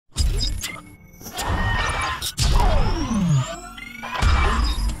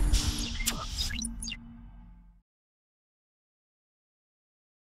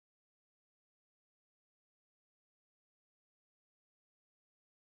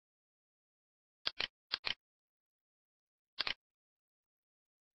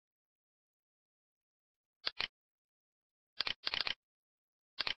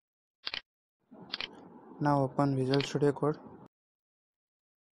Now open Visual Studio Code.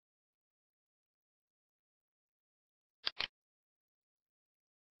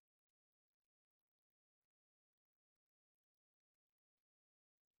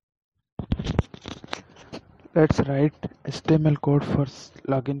 Let's write HTML code for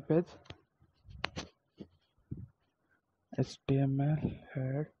login page. HTML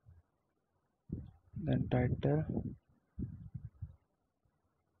head, then title,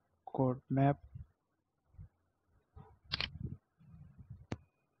 code map.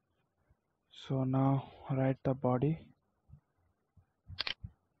 So now write the body.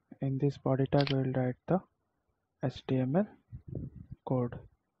 In this body tag we will write the HTML code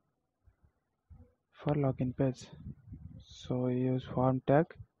for login page. So we use form tag.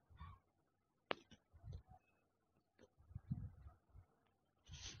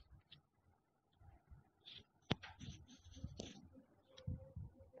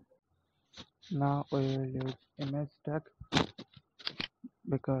 Now we will use image tag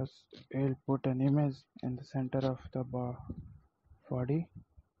because we will put an image in the center of the body.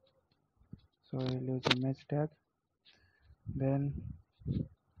 So we will use image tag. Then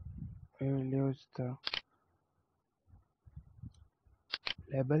we will use the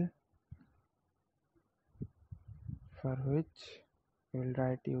label, for which we will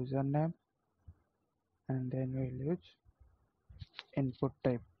write username, and then we will use input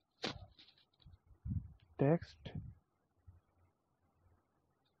type text.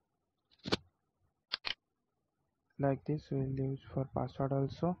 Like this we will use for password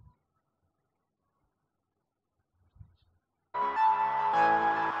also.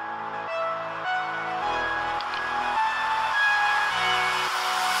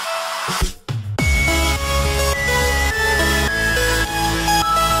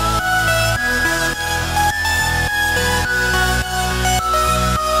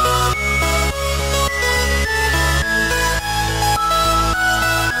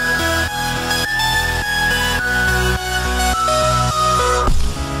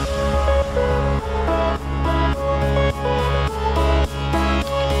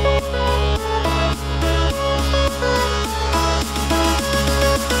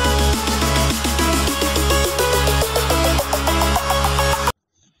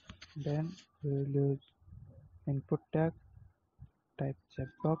 Then we will use input tag, type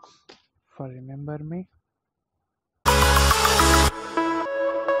checkbox for remember me.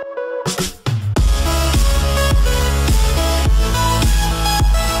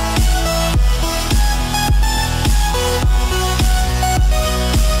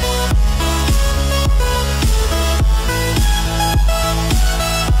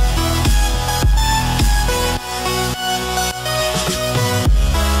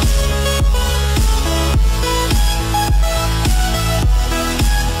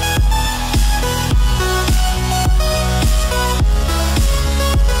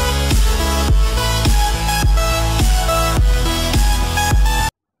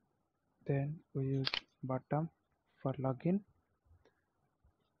 Then we use bottom for login.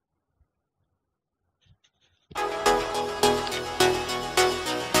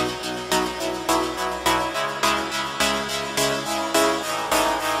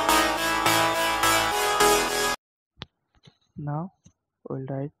 Now we'll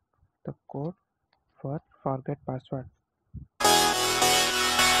write the code for forget password.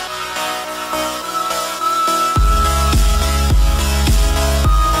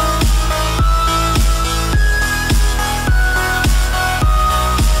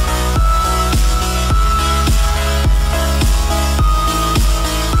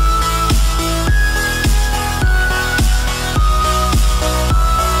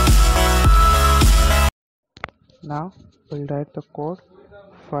 Now we'll write the code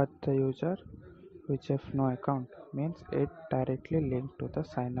for the user which have no account, means it directly linked to the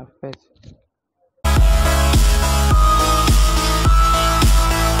sign up page.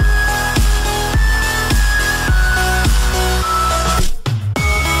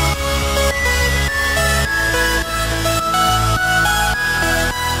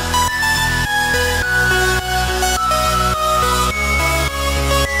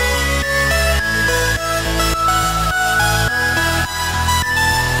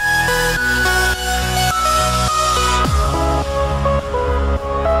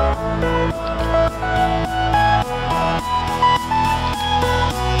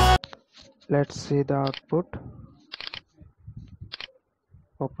 Let's see the output.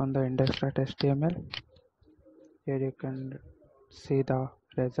 Open the index.html. Here you can see the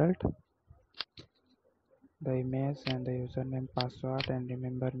result, the image and the username, password and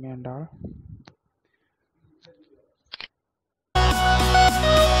remember me and all.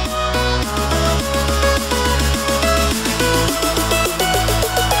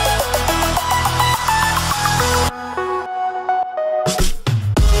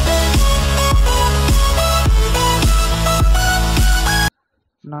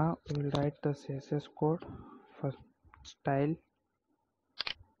 write the CSS code for style.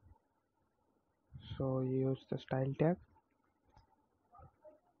 So use the style tag.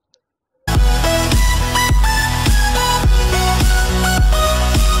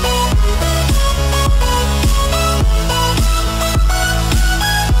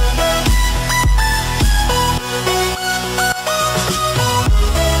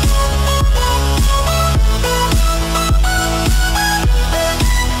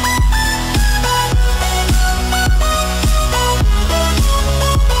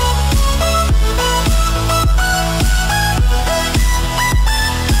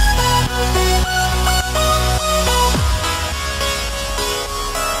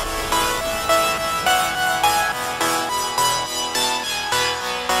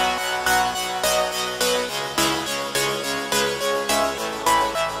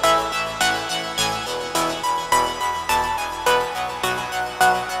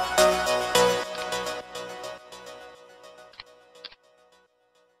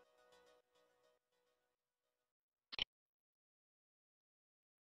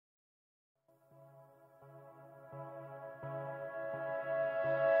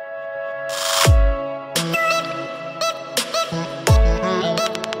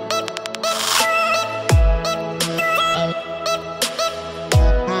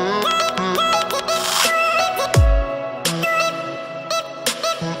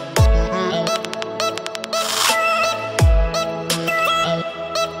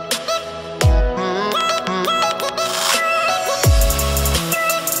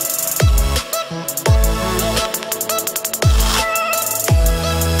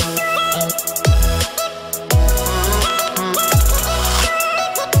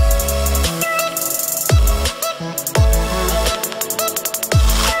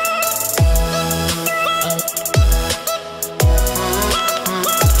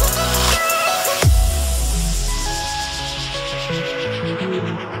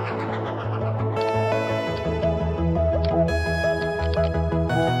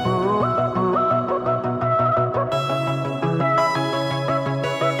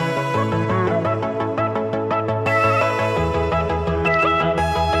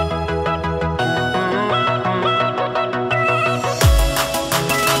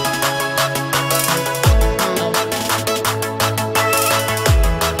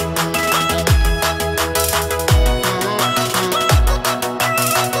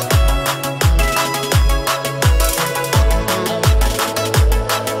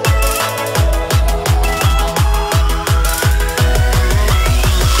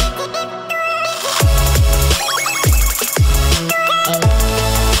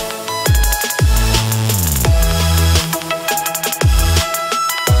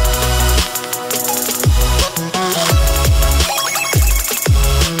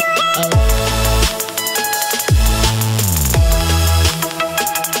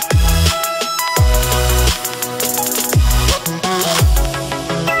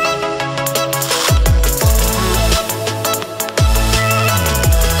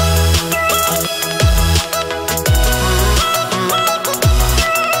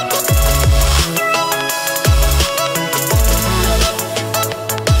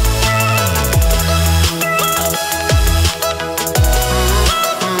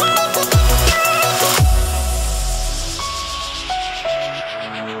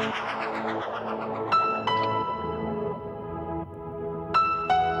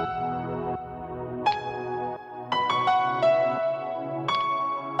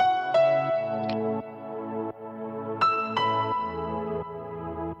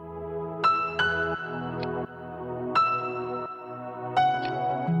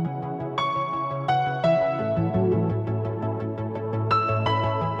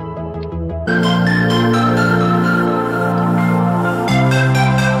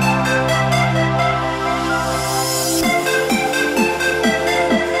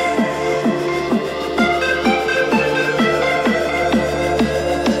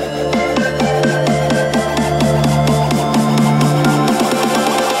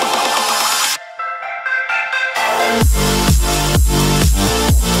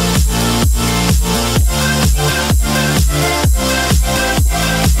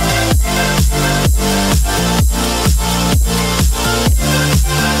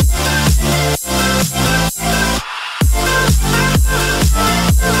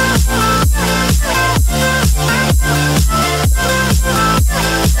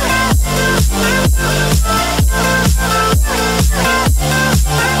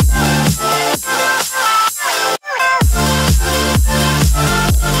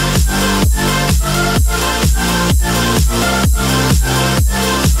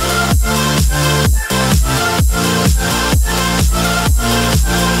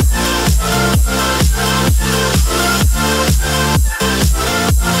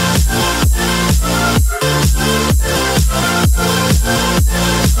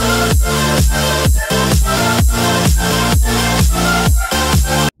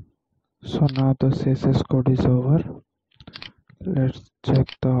 So now the CSS code is over. Let's check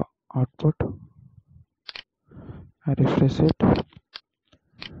the output. I refresh it.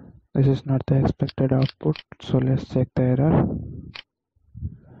 This is not the expected output, so let's check the error.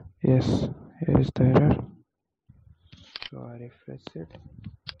 Yes, here is the error. So I refresh it.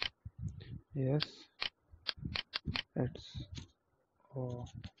 Yes, it's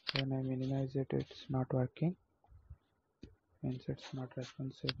when I minimize it, it's not working. Means it's not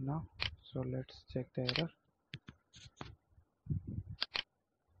responsive now. So let's check the error.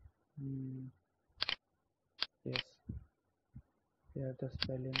 Yes, here the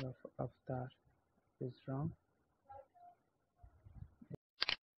spelling of avatar is wrong.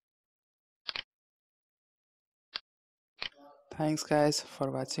 Thanks guys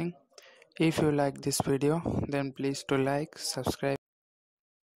for watching. If you like this video, then please to like, subscribe.